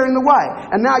were preparing the way.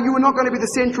 And now you were not going to be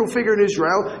the central figure in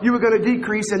Israel. You were going to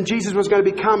decrease and Jesus was going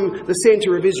to become the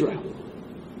center of Israel.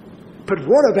 But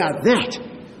what about that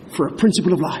for a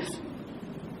principle of life?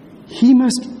 He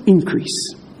must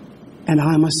increase and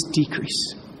I must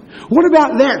decrease. What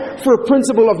about that for a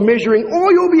principle of measuring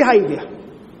all your behavior?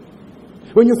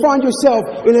 When you find yourself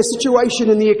in a situation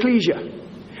in the ecclesia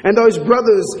and those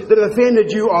brothers that have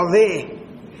offended you are there,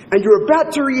 and you're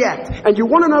about to react, and you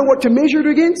want to know what to measure it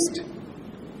against,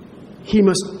 he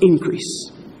must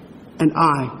increase, and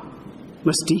I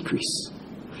must decrease.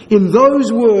 In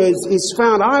those words is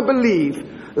found, I believe,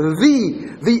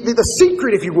 the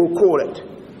secret, if you will call it,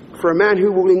 for a man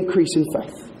who will increase in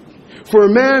faith. For a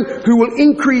man who will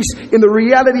increase in the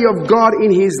reality of God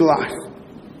in his life.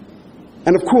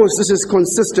 And of course, this is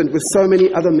consistent with so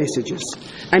many other messages.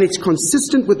 And it's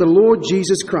consistent with the Lord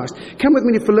Jesus Christ. Come with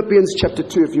me to Philippians chapter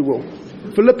 2, if you will.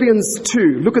 Philippians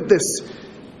 2. Look at this.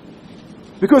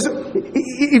 Because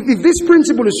if this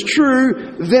principle is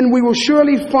true, then we will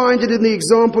surely find it in the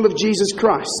example of Jesus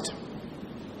Christ.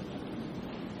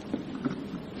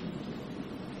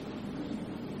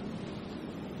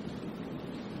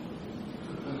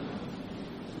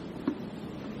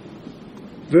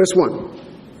 Verse 1.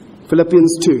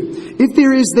 Philippians 2. If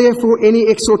there is therefore any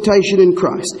exhortation in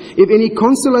Christ, if any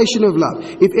consolation of love,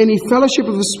 if any fellowship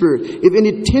of the Spirit, if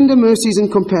any tender mercies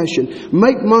and compassion,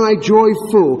 make my joy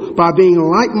full by being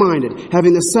like-minded,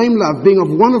 having the same love, being of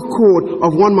one accord,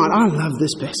 of one mind. I love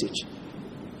this passage.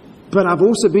 But I've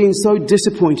also been so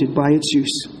disappointed by its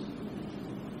use.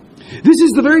 This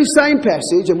is the very same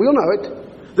passage, and we'll know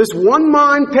it, this one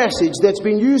mind passage that's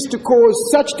been used to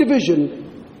cause such division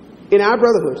in our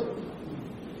brotherhood,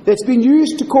 that's been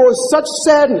used to cause such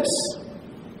sadness,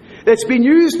 that's been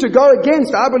used to go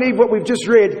against, I believe, what we've just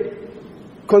read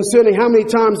concerning how many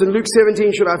times in Luke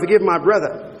 17 should I forgive my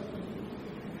brother.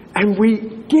 And we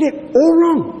get it all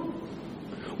wrong.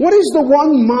 What is the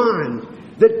one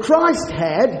mind that Christ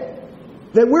had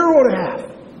that we're all to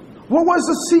have? What was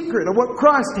the secret of what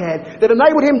Christ had that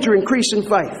enabled him to increase in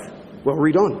faith? Well,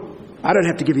 read on. I don't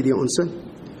have to give you the answer.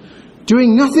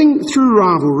 Doing nothing through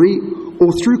rivalry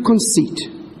or through conceit,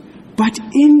 but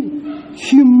in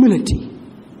humility,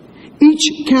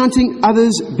 each counting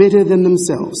others better than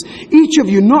themselves. Each of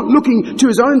you not looking to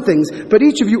his own things, but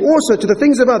each of you also to the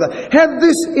things of others. Have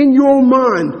this in your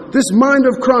mind, this mind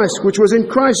of Christ, which was in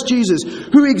Christ Jesus,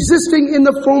 who existing in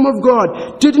the form of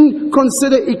God, didn't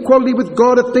consider equality with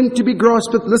God a thing to be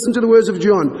grasped, but listen to the words of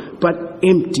John, but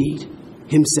emptied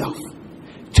himself,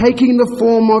 taking the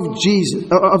form of Jesus,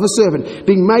 of a servant,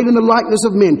 being made in the likeness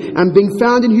of men, and being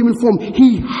found in human form,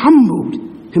 he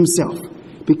humbled himself,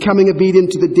 becoming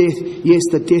obedient to the death, yes,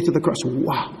 the death of the cross.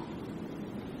 Wow.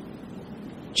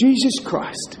 Jesus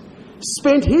Christ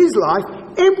spent his life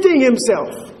emptying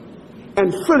himself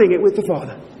and filling it with the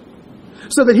Father,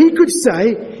 so that he could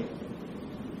say,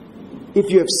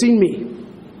 if you have seen me,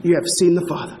 you have seen the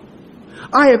Father.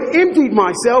 I have emptied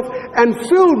myself and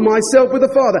filled myself with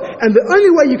the Father. And the only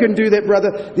way you can do that,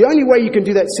 brother, the only way you can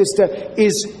do that, sister,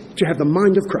 is to have the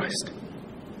mind of Christ.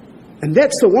 And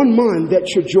that's the one mind that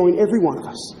should join every one of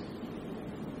us.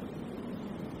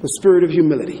 The spirit of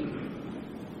humility.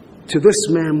 To this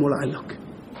man will I look.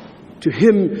 To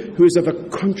him who is of a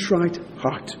contrite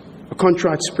heart, a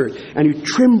contrite spirit, and who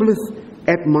trembleth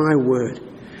at my word.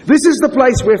 This is the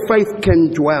place where faith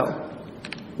can dwell.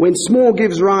 When small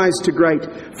gives rise to great,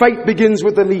 faith begins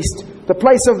with the least. The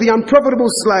place of the unprofitable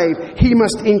slave, he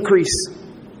must increase,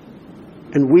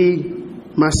 and we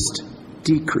must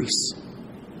decrease.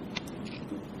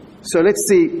 So let's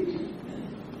see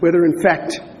whether in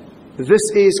fact this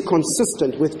is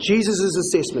consistent with Jesus'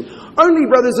 assessment. Only,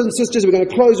 brothers and sisters, we're going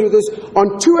to close with this,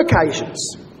 on 2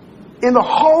 occasions in the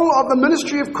whole of the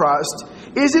ministry of Christ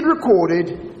is it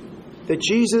recorded that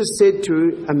Jesus said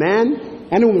to a man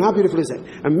and a woman, how beautiful is that?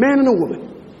 A man and a woman,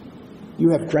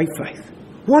 you have great faith.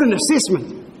 What an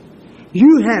assessment.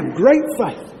 You have great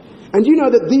faith. And you know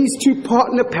that these 2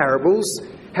 partner parables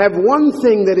have one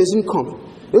thing that is in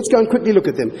common. Let's go and quickly look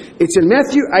at them. It's in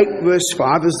Matthew 8 verse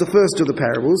 5 as the first of the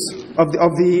parables, of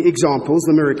the examples,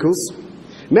 the miracles.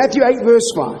 Matthew 8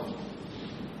 verse 5.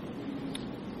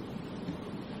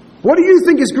 What do you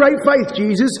think is great faith,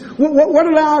 Jesus? What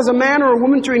allows a man or a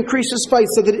woman to increase his faith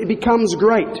so that it becomes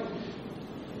great?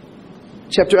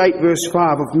 Chapter 8 verse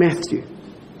 5 of Matthew.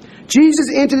 Jesus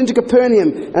entered into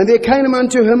Capernaum, and there came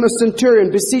unto him a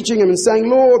centurion, beseeching him and saying,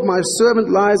 Lord, my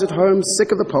servant lies at home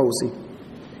sick of the palsy.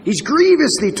 He's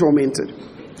grievously tormented.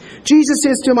 Jesus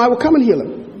says to him, I will come and heal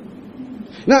him.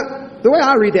 Now, the way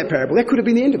I read that parable, that could have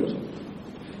been the end of it.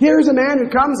 Here is a man who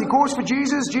comes, he calls for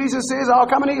Jesus. Jesus says, I'll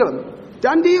come and heal him.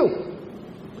 Done deal.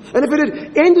 And if it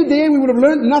had ended there, we would have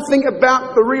learned nothing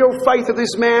about the real faith of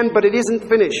this man, but it isn't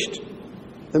finished.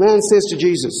 The man says to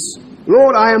Jesus,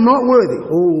 Lord, I am not worthy.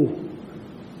 Oh,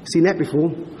 seen that before.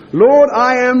 Lord,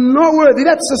 I am not worthy.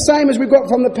 That's the same as we got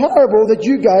from the parable that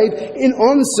you gave in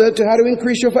answer to how to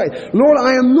increase your faith. Lord,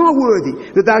 I am not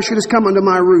worthy that thou shouldest come under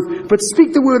my roof, but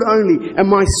speak the word only, and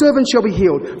my servant shall be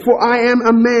healed. For I am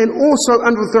a man also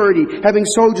under authority, having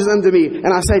soldiers under me.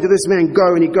 And I say to this man,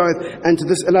 go, and he goeth, and to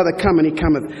this another, come, and he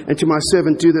cometh, and to my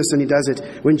servant, do this, and he does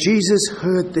it. When Jesus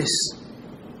heard this,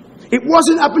 it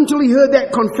wasn't up until he heard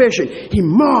that confession, he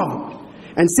marveled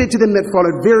and said to them that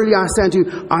followed, verily I say unto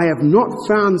you, I have not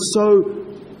found so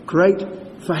great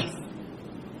faith.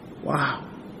 Wow.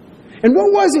 And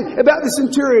what was it about the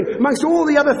centurion, amongst all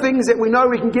the other things that we know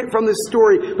we can get from this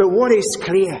story? But what is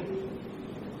clear?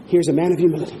 Here's a man of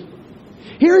humility.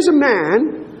 Here's a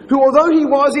man who, although he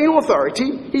was in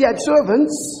authority, he had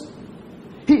servants.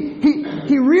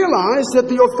 He realized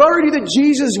that the authority that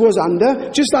Jesus was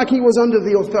under, just like he was under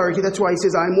the authority, that's why he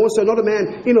says, I am also not a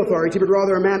man in authority, but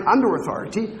rather a man under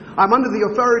authority. I'm under the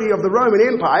authority of the Roman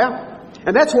Empire,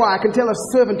 and that's why I can tell a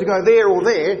servant to go there or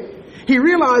there. He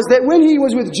realized that when he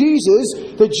was with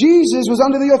Jesus, that Jesus was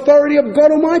under the authority of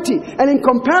God Almighty, and in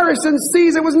comparison,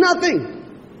 Caesar was nothing.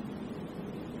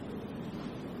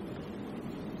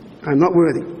 I'm not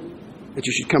worthy that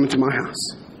you should come into my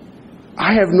house.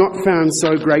 I have not found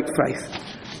so great faith.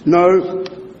 No,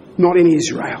 not in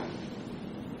Israel.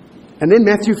 And then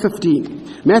Matthew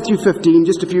 15. Matthew 15,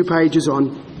 just a few pages on.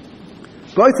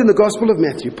 Both in the Gospel of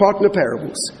Matthew, partner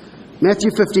parables.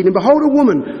 Matthew 15. And behold, a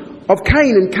woman of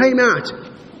Canaan came out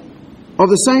of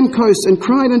the same coast and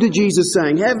cried unto Jesus,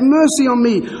 saying, Have mercy on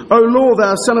me, O Lord,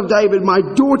 thou son of David. My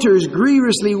daughter is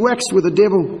grievously vexed with the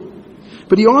devil.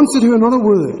 But he answered her not a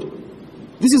word.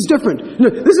 This is different. No,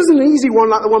 this isn't an easy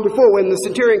one like the one before when the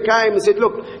centurion came and said,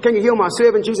 Look, can you heal my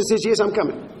servant? Jesus says, Yes, I'm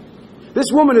coming. This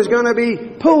woman is going to be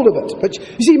pulled a bit. But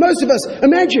you see, most of us,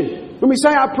 imagine when we say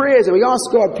our prayers and we ask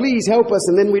God, please help us,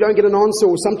 and then we don't get an answer,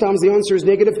 or sometimes the answer is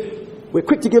negative, we're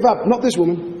quick to give up. Not this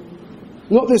woman.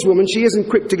 Not this woman. She isn't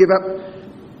quick to give up.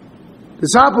 The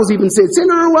disciples even said,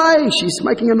 Send her away. She's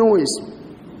making a noise.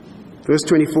 Verse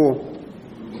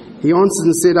 24. He answered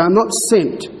and said, I am not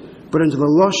sent but unto the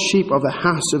lost sheep of the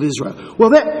house of Israel.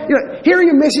 Well, hearing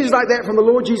a message like that from the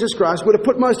Lord Jesus Christ would have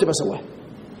put most of us away.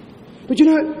 But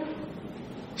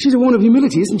she's a woman of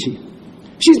humility, isn't she?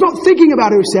 She's not thinking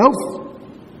about herself.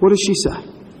 What does she say?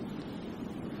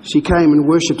 She came and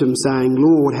worshipped him, saying,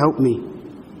 Lord, help me.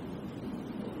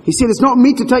 He said, It's not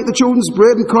meet to take the children's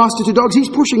bread and cast it to dogs. He's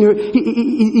pushing her.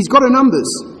 He's got her numbers.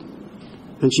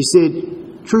 And she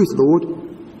said, Truth, Lord.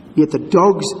 Yet the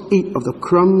dogs eat of the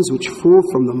crumbs which fall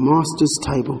from the master's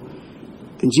table.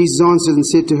 And Jesus answered and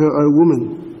said to her, O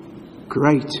woman,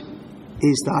 great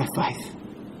is thy faith.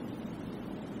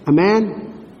 A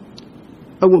man,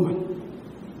 a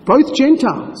woman, both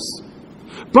Gentiles.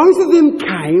 Both of them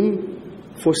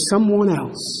came for someone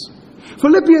else.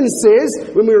 Philippians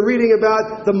says, when we were reading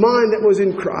about the mind that was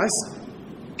in Christ,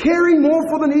 caring more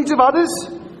for the needs of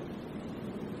others.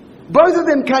 Both of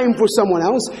them came for someone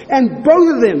else, and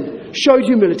both of them showed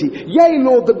humility. Yea,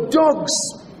 Lord, the dogs.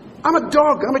 I'm a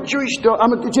dog. I'm a Jewish dog.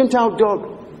 I'm a Gentile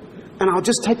dog. And I'll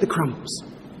just take the crumbs.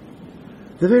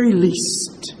 The very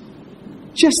least.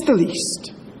 Just the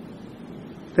least.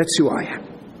 That's who I am.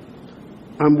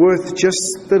 I'm worth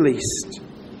just the least.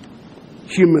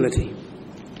 Humility.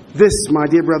 This, my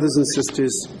dear brothers and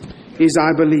sisters, is,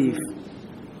 I believe,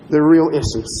 the real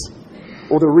essence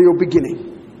or the real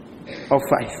beginning of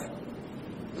faith.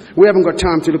 We haven't got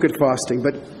time to look at fasting,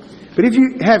 but if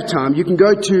you have time, you can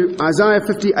go to Isaiah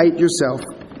 58 yourself,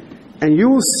 and you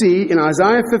will see in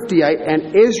Isaiah 58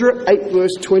 and Ezra 8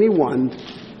 verse 21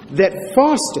 that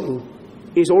fasting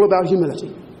is all about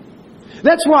humility.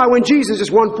 That's why when Jesus,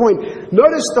 just one point,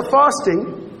 notice the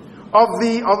fasting of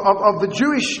the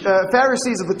Jewish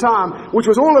Pharisees of the time, which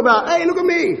was all about, hey, look at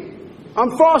me,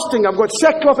 I'm fasting, I've got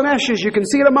sackcloth and ashes, you can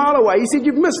see it a mile away. He said,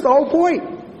 you've missed the whole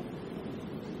point.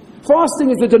 Fasting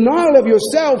is the denial of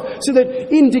yourself so that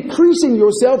in decreasing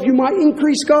yourself you might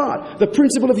increase God. The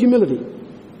principle of humility.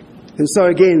 And so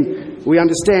again, we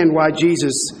understand why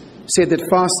Jesus said that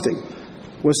fasting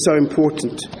was so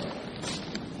important.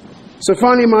 So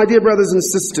finally, my dear brothers and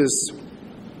sisters,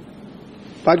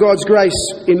 by God's grace,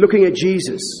 in looking at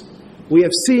Jesus, we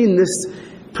have seen this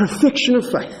perfection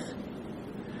of faith.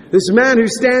 This man who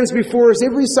stands before us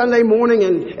every Sunday morning,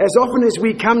 and as often as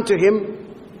we come to him,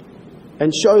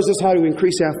 and shows us how to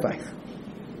increase our faith.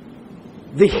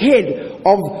 The head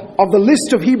of the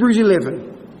list of Hebrews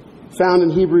 11, found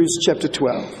in Hebrews chapter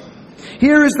 12.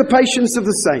 Here is the patience of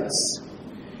the saints.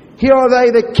 Here are they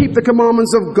that keep the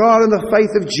commandments of God and the faith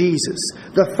of Jesus.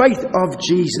 The faith of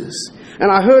Jesus.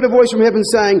 And I heard a voice from heaven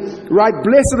saying, Right,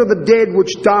 blessed are the dead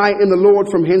which die in the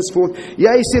Lord from henceforth.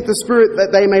 Yea, saith the Spirit,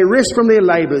 that they may rest from their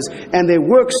labours, and their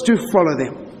works do follow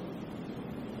them.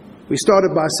 We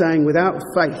started by saying, without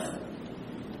faith,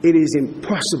 it is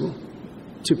impossible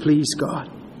to please God.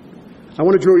 I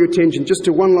want to draw your attention just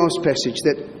to one last passage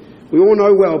that we all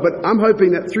know well, but I'm hoping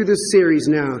that through this series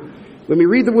now, when we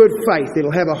read the word faith,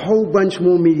 it'll have a whole bunch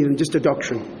more meaning than just a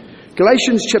doctrine.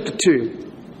 Galatians chapter 2.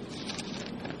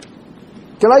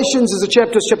 Galatians is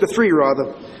chapter 3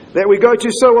 rather, that we go to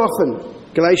so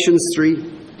often. Galatians 3.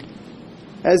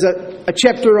 As a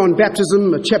chapter on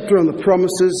baptism, a chapter on the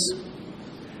promises,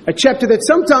 a chapter that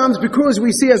sometimes, because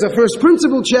we see as a first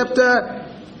principle chapter,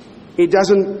 it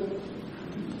doesn't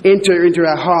enter into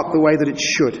our heart the way that it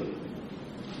should.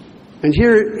 And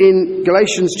here in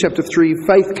Galatians chapter 3,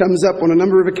 faith comes up on a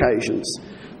number of occasions.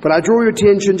 But I draw your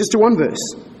attention just to one verse.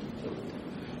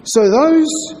 So those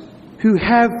who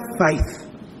have faith.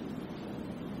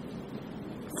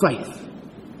 Faith.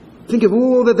 Think of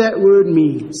all that that word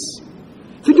means.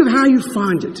 Think of how you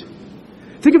find it.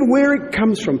 Think of where it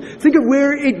comes from. Think of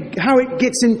how it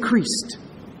gets increased.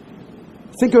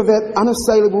 Think of that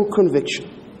unassailable conviction.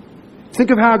 Think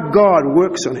of how God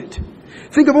works on it.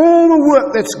 Think of all the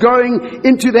work that's going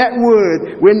into that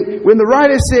word when the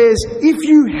writer says, if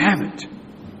you have it,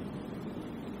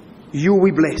 you will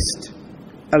be blessed,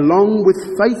 along with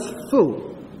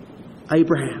faithful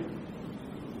Abraham.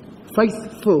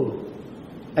 Faithful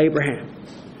Abraham.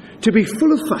 To be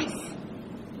full of faith.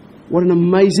 What an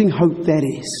amazing hope that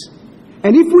is.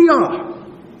 And if we are,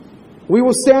 we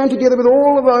will stand together with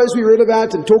all of those we read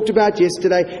about and talked about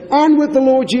yesterday, and with the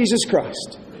Lord Jesus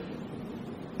Christ.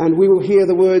 And we will hear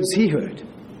the words he heard.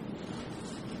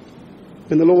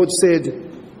 And the Lord said,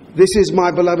 this is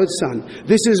my beloved Son.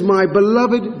 This is my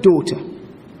beloved daughter,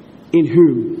 in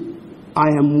whom I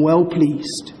am well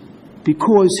pleased,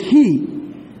 because he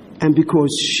and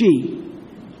because she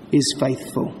is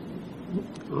faithful.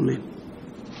 Amen.